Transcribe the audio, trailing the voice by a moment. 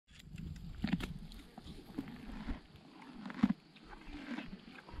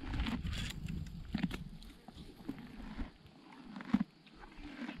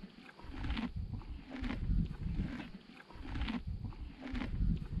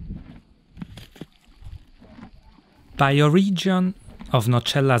Bioregion of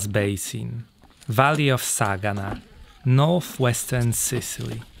Nocella's Basin, Valley of Sagana, northwestern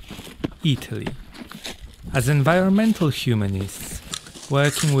Sicily, Italy. As environmental humanists,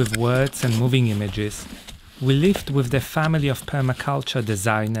 working with words and moving images, we lived with the family of permaculture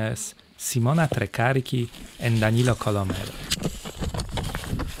designers Simona Trecarichi and Danilo Colomero.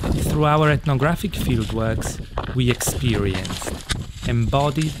 Through our ethnographic fieldworks, we experienced,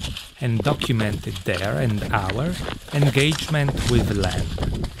 embodied and documented their and our engagement with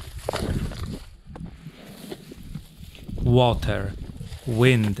land. Water,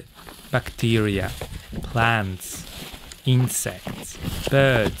 wind, bacteria, plants, insects,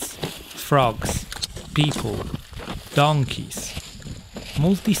 birds, frogs, people, donkeys,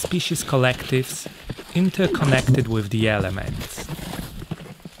 multi-species collectives interconnected with the elements.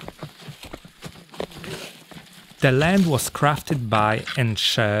 The land was crafted by and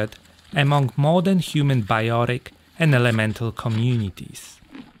shared among modern human biotic and elemental communities.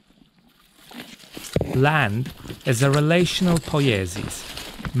 Land is a relational poiesis,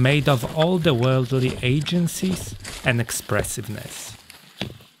 made of all the worldly agencies and expressiveness.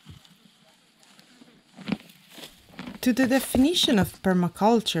 To the definition of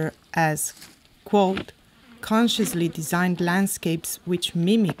permaculture as, quote, consciously designed landscapes which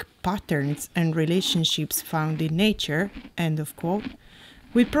mimic patterns and relationships found in nature, end of quote,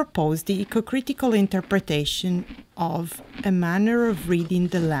 we propose the eco-critical interpretation of a manner of reading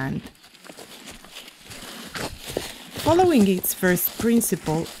the land. Following its first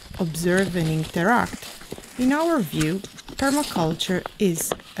principle, observe and interact, in our view, permaculture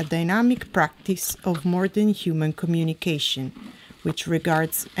is a dynamic practice of modern human communication, which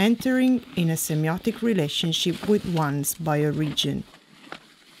regards entering in a semiotic relationship with one's bioregion.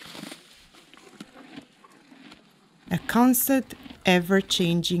 A constant,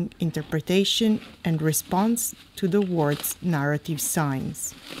 ever-changing interpretation and response to the world's narrative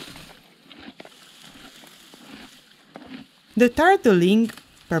signs. The Thar Ling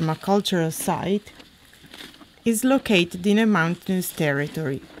permacultural site is located in a mountainous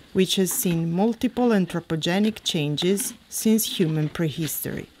territory, which has seen multiple anthropogenic changes since human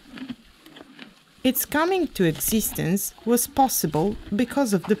prehistory. Its coming to existence was possible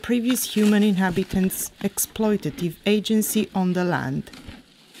because of the previous human inhabitants' exploitative agency on the land.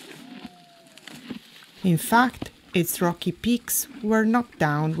 In fact, its rocky peaks were knocked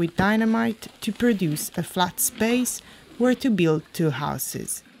down with dynamite to produce a flat space where to build 2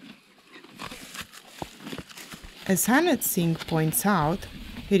 houses. As Hanat Singh points out,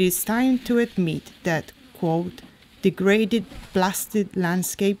 it is time to admit that, quote, degraded, blasted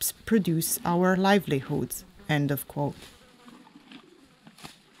landscapes produce our livelihoods, end of quote.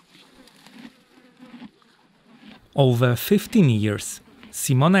 Over 15 years,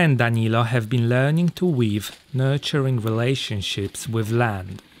 Simona and Danilo have been learning to weave nurturing relationships with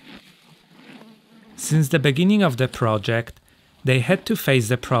land. Since the beginning of the project, they had to face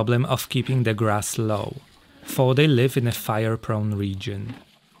the problem of keeping the grass low, for they live in a fire-prone region.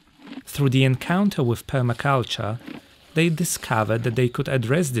 Through the encounter with permaculture, they discovered that they could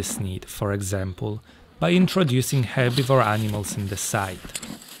address this need, for example, by introducing herbivore animals in the site.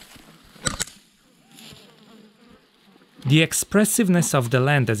 The expressiveness of the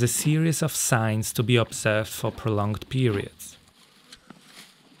land as a series of signs to be observed for prolonged periods.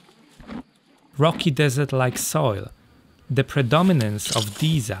 Rocky desert-like soil, the predominance of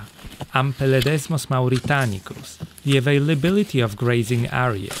Disa, Ampeledesmos mauritanicus, the availability of grazing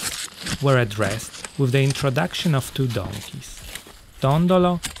areas, were addressed with the introduction of 2 donkeys,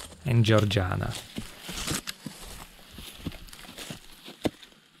 Dondolo and Georgiana.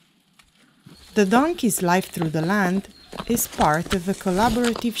 The donkey's life through the land is part of a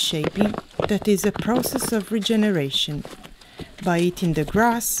collaborative shaping that is a process of regeneration. By eating the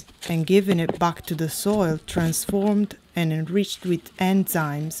grass and giving it back to the soil transformed and enriched with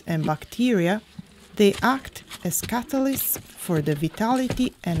enzymes and bacteria, they act as catalysts for the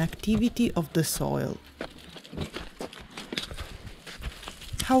vitality and activity of the soil.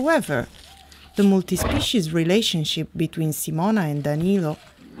 However, the multi-species relationship between Simona and Danilo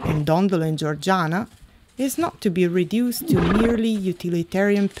and Dondolo and Georgiana is not to be reduced to merely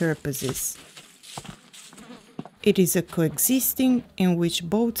utilitarian purposes. It is a coexisting in which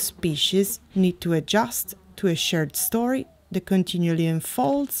both species need to adjust to a shared story that continually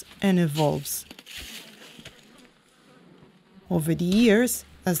unfolds and evolves. Over the years,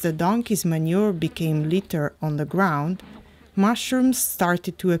 as the donkey's manure became litter on the ground, mushrooms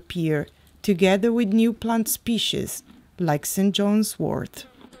started to appear, together with new plant species, like St. John's wort.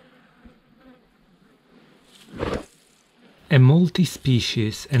 A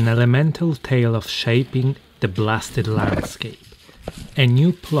multi-species and elemental tale of shaping the blasted landscape, a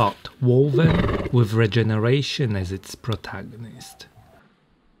new plot woven with regeneration as its protagonist.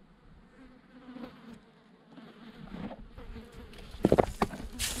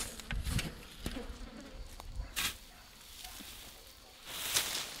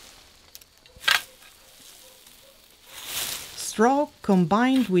 Straw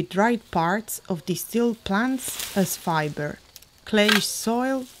combined with dried parts of distilled plants as fiber, clayish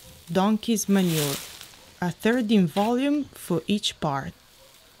soil, donkey's manure, a third in volume for each part.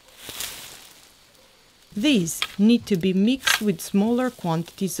 These need to be mixed with smaller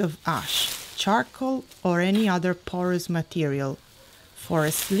quantities of ash, charcoal or any other porous material,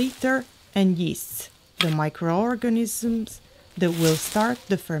 forest litter and yeasts, the microorganisms that will start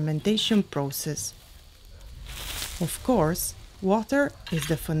the fermentation process. Of course, water is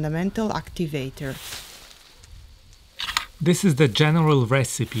the fundamental activator. This is the general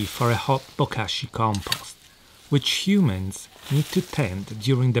recipe for a hot bokashi compost, which humans need to tend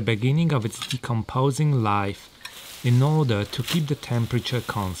during the beginning of its decomposing life in order to keep the temperature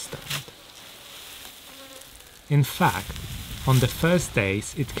constant. In fact, on the first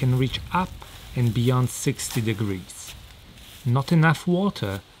days it can reach up and beyond 60 degrees. Not enough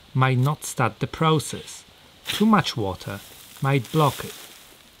water might not start the process. Too much water might block it.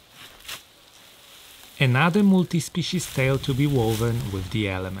 Another multi-species tale to be woven with the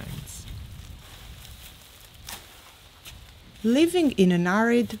elements. Living in an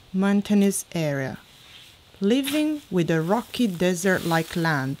arid, mountainous area, living with a rocky desert-like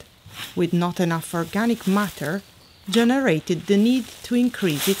land, with not enough organic matter, generated the need to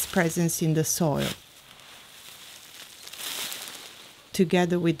increase its presence in the soil.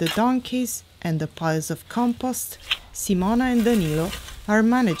 Together with the donkeys and the piles of compost, Simona and Danilo are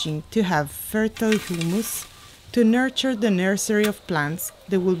managing to have fertile humus to nurture the nursery of plants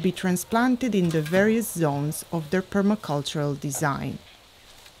that will be transplanted in the various zones of their permacultural design.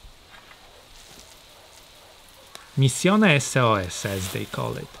 Missione SOS, as they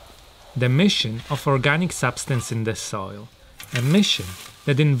call it, the mission of organic substance in the soil, a mission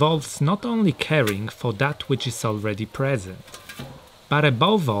that involves not only caring for that which is already present, but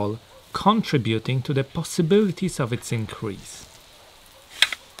above all, contributing to the possibilities of its increase.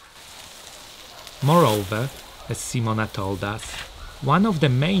 Moreover, as Simona told us, one of the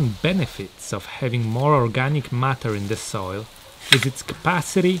main benefits of having more organic matter in the soil is its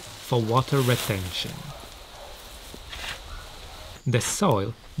capacity for water retention. The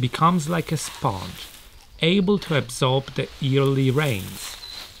soil becomes like a sponge, able to absorb the yearly rains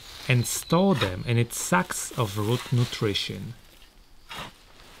and store them in its sacs of root nutrition.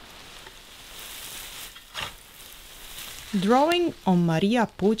 Drawing on Maria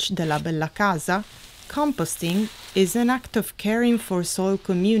Puig de la Bella Casa, composting is an act of caring for soil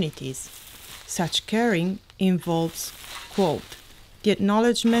communities. Such caring involves, quote, the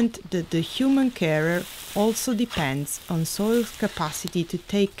acknowledgement that the human carer also depends on soil's capacity to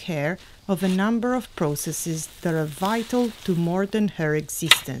take care of a number of processes that are vital to more than her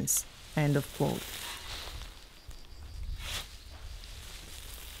existence, end of quote.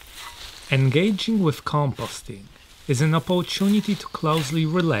 Engaging with composting is an opportunity to closely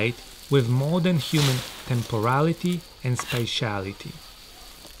relate with more than human temporality and spatiality.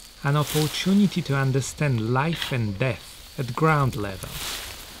 An opportunity to understand life and death at ground level.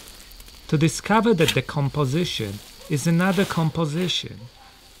 To discover that the composition is another composition,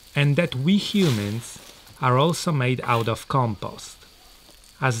 and that we humans are also made out of compost.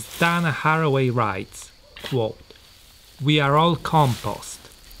 As Dana Haraway writes, quote, "We are all compost,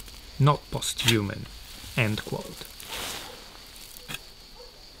 not post-human," end quote.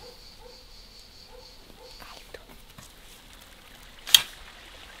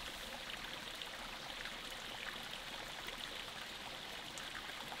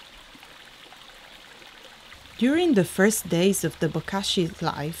 During the first days of the bokashi's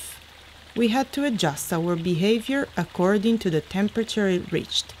life, we had to adjust our behavior according to the temperature it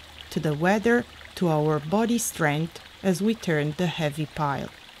reached, to the weather, to our body strength as we turned the heavy pile.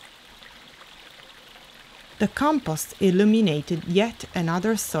 The compost illuminated yet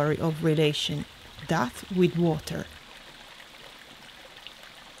another story of relation, that with water.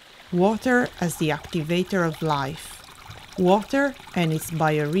 Water as the activator of life, water and its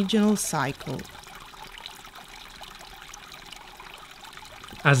bioregional cycle.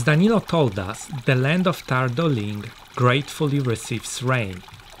 As Danilo told us, the land of Thar do Ling gratefully receives rain,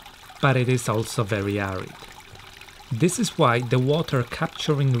 but it is also very arid. This is why the water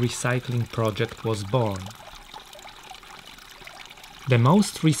capturing recycling project was born. The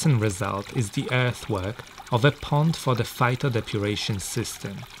most recent result is the earthwork of a pond for the phytodepuration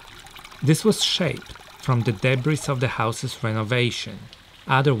system. This was shaped from the debris of the house's renovation,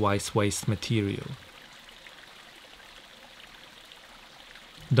 otherwise waste material.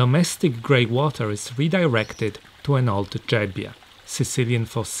 Domestic grey water is redirected to an old gebbia, Sicilian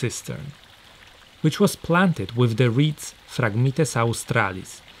for cistern, which was planted with the reeds Phragmites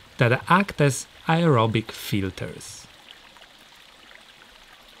australis that act as aerobic filters.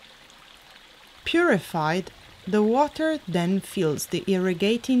 Purified, the water then fills the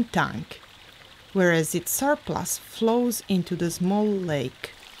irrigating tank, whereas its surplus flows into the small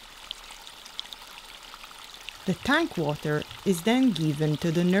lake. The tank water is then given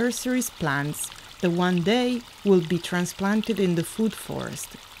to the nursery's plants that one day will be transplanted in the food forest,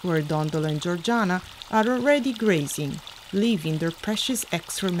 where Dondolo and Georgiana are already grazing, leaving their precious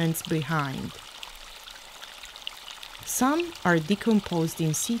excrements behind. Some are decomposed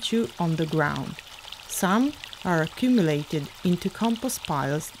in situ on the ground. Some are accumulated into compost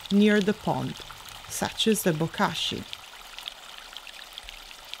piles near the pond, such as the bokashi.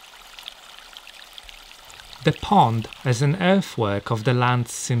 The pond is an earthwork of the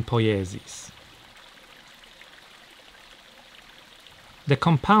land's sympoiesis. The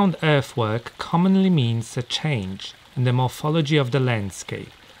compound earthwork commonly means a change in the morphology of the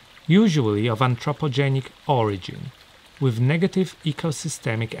landscape, usually of anthropogenic origin, with negative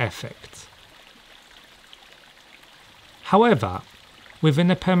ecosystemic effects. However, within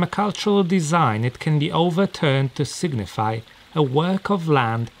a permacultural design it can be overturned to signify a work of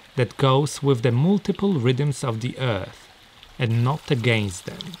land that goes with the multiple rhythms of the earth, and not against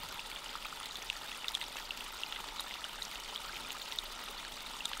them.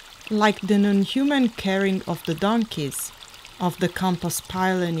 Like the non-human caring of the donkeys, of the compost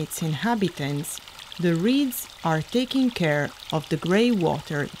pile and its inhabitants, the reeds are taking care of the grey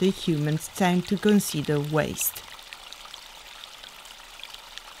water the humans tend to consider waste.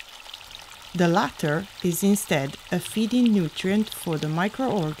 The latter is instead a feeding nutrient for the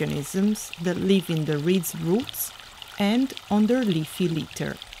microorganisms that live in the reed's roots and on their leafy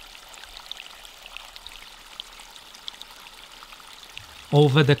litter.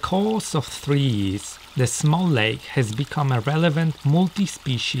 Over the course of 3 years, the small lake has become a relevant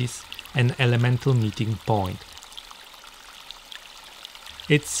multi-species and elemental meeting point.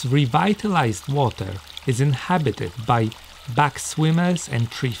 Its revitalized water is inhabited by backswimmers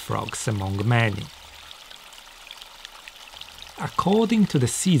and tree frogs among many. According to the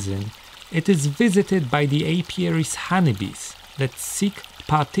season, it is visited by the apiary's honeybees that seek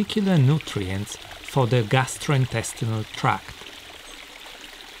particular nutrients for their gastrointestinal tract.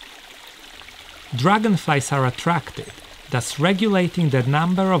 Dragonflies are attracted, thus regulating the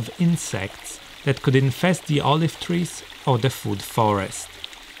number of insects that could infest the olive trees or the food forest.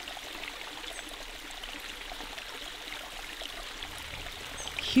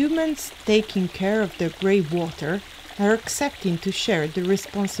 Humans taking care of their grey water are accepting to share the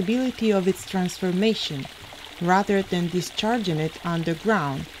responsibility of its transformation, rather than discharging it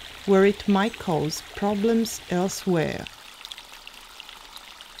underground, where it might cause problems elsewhere.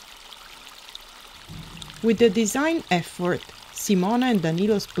 With the design effort, Simona and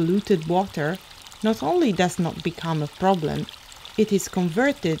Danilo's polluted water not only does not become a problem, it is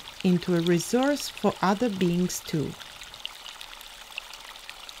converted into a resource for other beings too.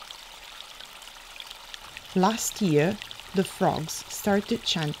 Last year, the frogs started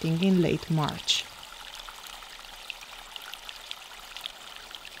chanting in late March.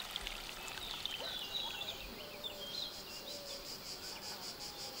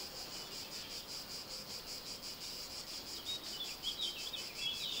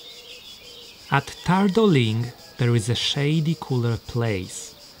 At Thar Ling, there is a shady, cooler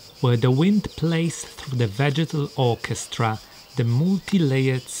place, where the wind plays through the vegetal orchestra the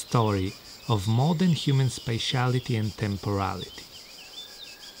multi-layered story of modern human spatiality and temporality.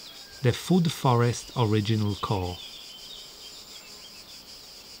 The food forest original core.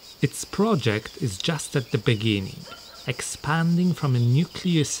 Its project is just at the beginning, expanding from a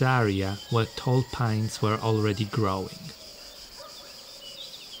nucleus area where tall pines were already growing.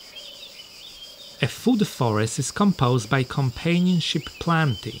 A food forest is composed by companionship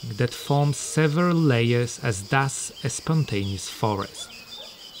planting that forms several layers as does a spontaneous forest.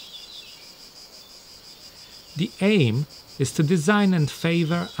 The aim is to design and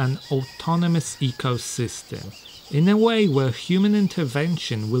favor an autonomous ecosystem in a way where human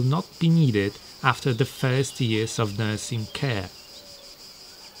intervention will not be needed after the first years of nursing care.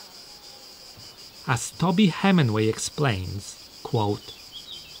 As Toby Hemingway explains, quote,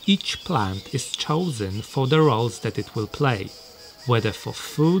 "Each plant is chosen for the roles that it will play, whether for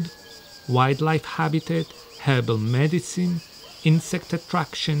food, wildlife habitat, herbal medicine, insect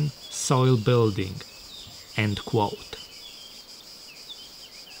attraction, soil building, End quote.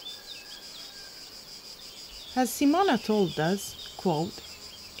 As Simona told us, quote,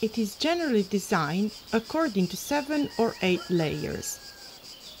 it is generally designed according to 7 or 8 layers.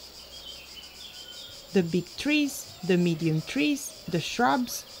 The big trees, the medium trees, the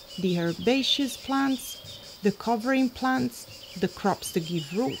shrubs, the herbaceous plants, the covering plants, the crops that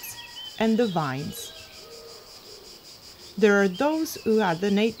give roots, and the vines. There are those who add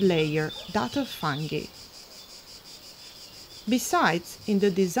an 8th layer, that of fungi. Besides, in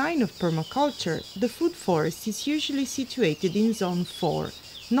the design of permaculture, the food forest is usually situated in Zone 4,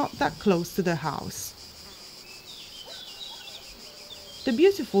 not that close to the house. The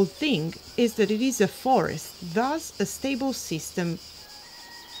beautiful thing is that it is a forest, thus a stable system,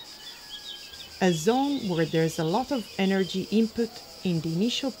 a zone where there's a lot of energy input in the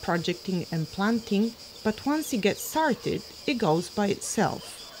initial projecting and planting, but once it gets started, it goes by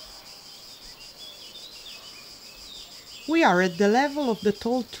itself. We are at the level of the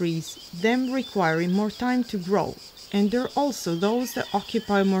tall trees, them requiring more time to grow, and there are also those that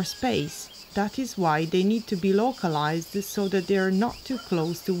occupy more space. That is why they need to be localized so that they are not too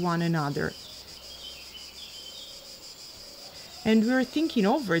close to one another. And we are thinking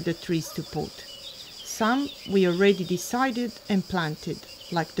over the trees to put. Some we already decided and planted,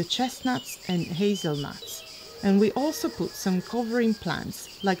 like the chestnuts and hazelnuts. And we also put some covering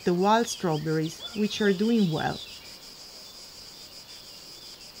plants, like the wild strawberries, which are doing well.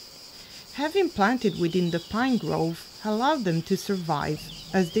 Having planted within the pine grove allowed them to survive,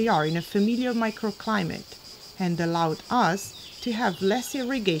 as they are in a familiar microclimate, and allowed us to have less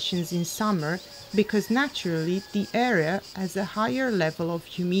irrigations in summer because naturally the area has a higher level of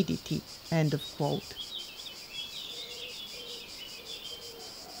humidity. End of quote.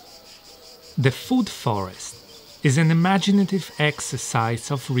 The food forest is an imaginative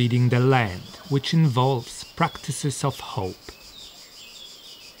exercise of reading the land, which involves practices of hope.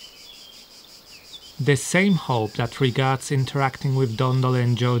 The same hope that regards interacting with Dondole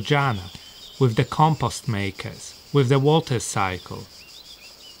and Georgiana, with the compost makers, with the water cycle.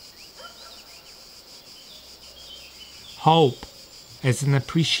 Hope as an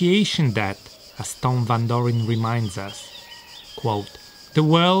appreciation that, as Tom Van Doren reminds us, quote, the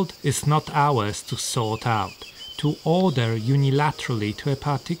world is not ours to sort out, to order unilaterally to a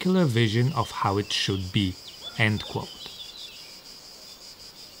particular vision of how it should be. End quote.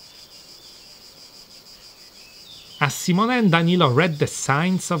 As Simona and Danilo read the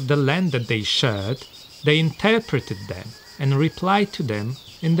signs of the land that they shared, they interpreted them and replied to them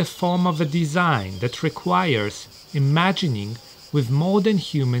in the form of a design that requires imagining with more than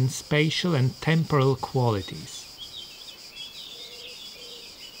human spatial and temporal qualities.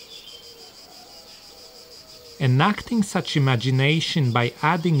 Enacting such imagination by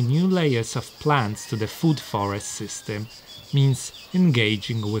adding new layers of plants to the food forest system means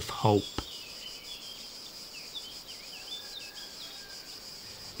engaging with hope.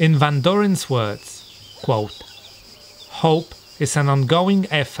 In Van Doren's words, quote, hope is an ongoing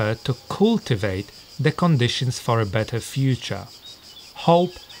effort to cultivate the conditions for a better future.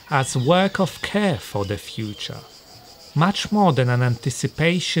 Hope as work of care for the future, much more than an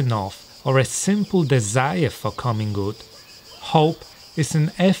anticipation of or a simple desire for common good. Hope is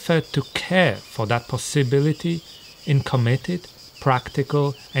an effort to care for that possibility in committed,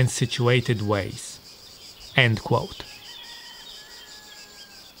 practical and situated ways. End quote.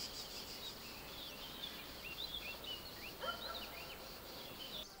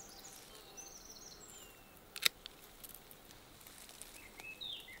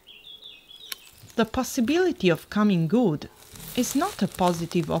 The possibility of coming good is not a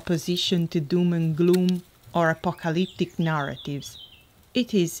positive opposition to doom and gloom or apocalyptic narratives.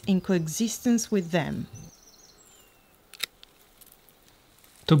 It is in coexistence with them.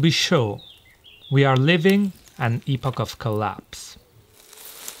 To be sure, we are living an epoch of collapse.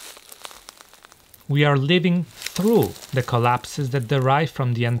 We are living through the collapses that derive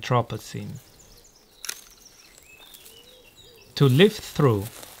from the Anthropocene. To live through,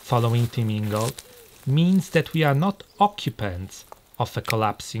 following Tim Ingold, means that we are not occupants of a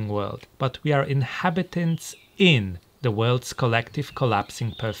collapsing world, but we are inhabitants in the world's collective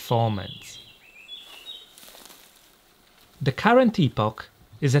collapsing performance. The current epoch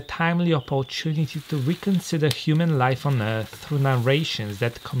is a timely opportunity to reconsider human life on Earth through narrations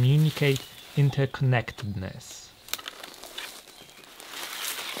that communicate interconnectedness.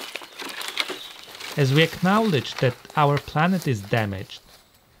 As we acknowledge that our planet is damaged,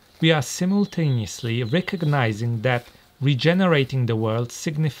 we are simultaneously recognizing that regenerating the world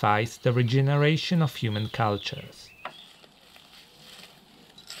signifies the regeneration of human cultures.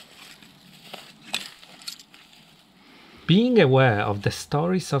 Being aware of the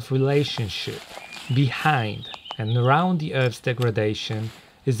stories of relationship behind and around the Earth's degradation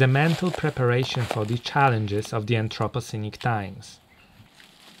is a mental preparation for the challenges of the Anthropocenic times.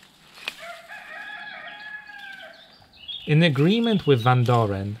 In agreement with Van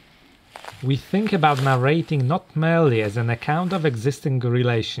Doren, we think about narrating not merely as an account of existing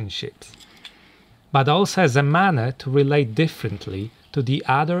relationships, but also as a manner to relate differently to the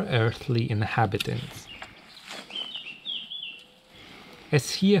other earthly inhabitants.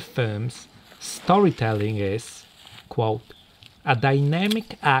 As he affirms, storytelling is, quote, a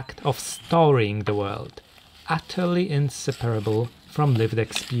dynamic act of storying the world, utterly inseparable from lived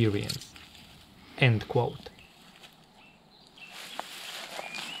experience, end quote.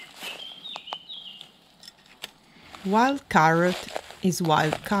 Wild carrot is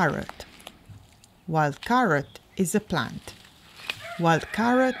wild carrot. Wild carrot is a plant. Wild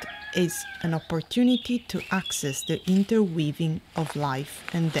carrot is an opportunity to access the interweaving of life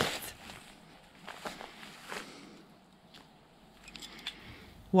and death.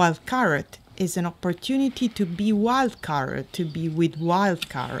 Wild carrot is an opportunity to be wild carrot, to be with wild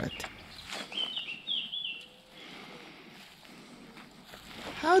carrot.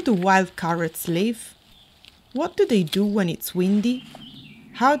 How do wild carrots live? What do they do when it's windy?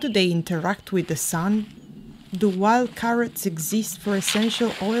 How do they interact with the sun? Do wild carrots exist for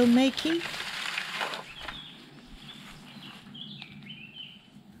essential oil making?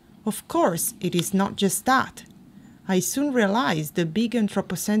 Of course, it is not just that. I soon realized the big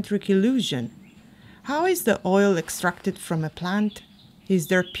anthropocentric illusion. How is the oil extracted from a plant? Is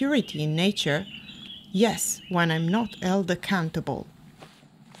there purity in nature? Yes, when I'm not held accountable.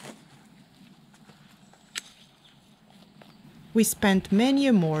 We spent many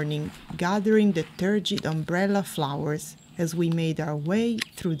a morning gathering the turgid umbrella flowers as we made our way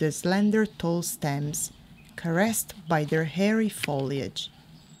through the slender tall stems, caressed by their hairy foliage.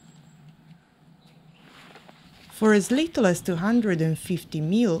 For as little as 250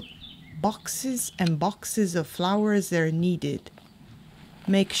 mil, boxes and boxes of flowers are needed.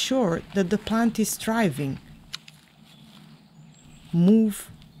 Make sure that the plant is thriving.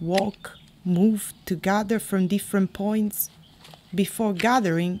 Move, walk, move to gather from different points. Before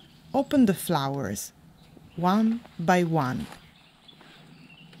gathering, open the flowers, one by one.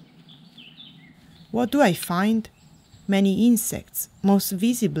 What do I find? Many insects, most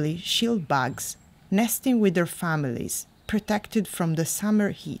visibly shield bugs, nesting with their families, protected from the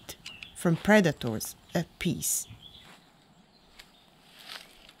summer heat, from predators, at peace.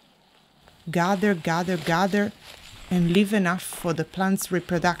 Gather, gather, gather, and leave enough for the plant's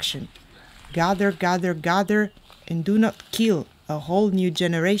reproduction. Gather, gather, gather, and do not kill a whole new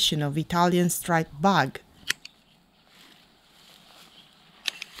generation of Italian striped bug.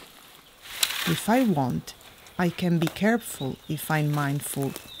 If I want, I can be careful if I'm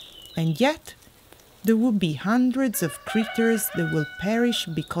mindful, and yet there will be hundreds of critters that will perish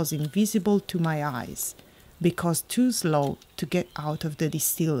because invisible to my eyes, because too slow to get out of the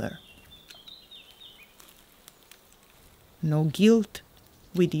distiller. No guilt,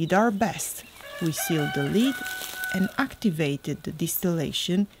 we did our best. We sealed the lid and activated the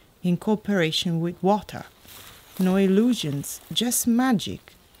distillation in cooperation with water. No illusions, just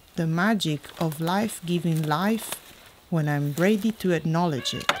magic, the magic of life giving life when I'm ready to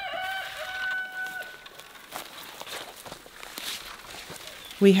acknowledge it.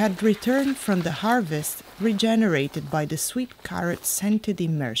 We had returned from the harvest regenerated by the sweet carrot-scented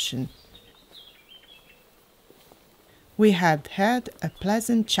immersion. We had had a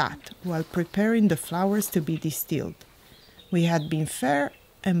pleasant chat while preparing the flowers to be distilled. We had been fair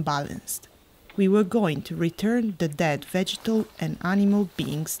and balanced. We were going to return the dead vegetal and animal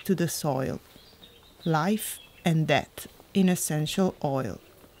beings to the soil. Life and death in essential oil.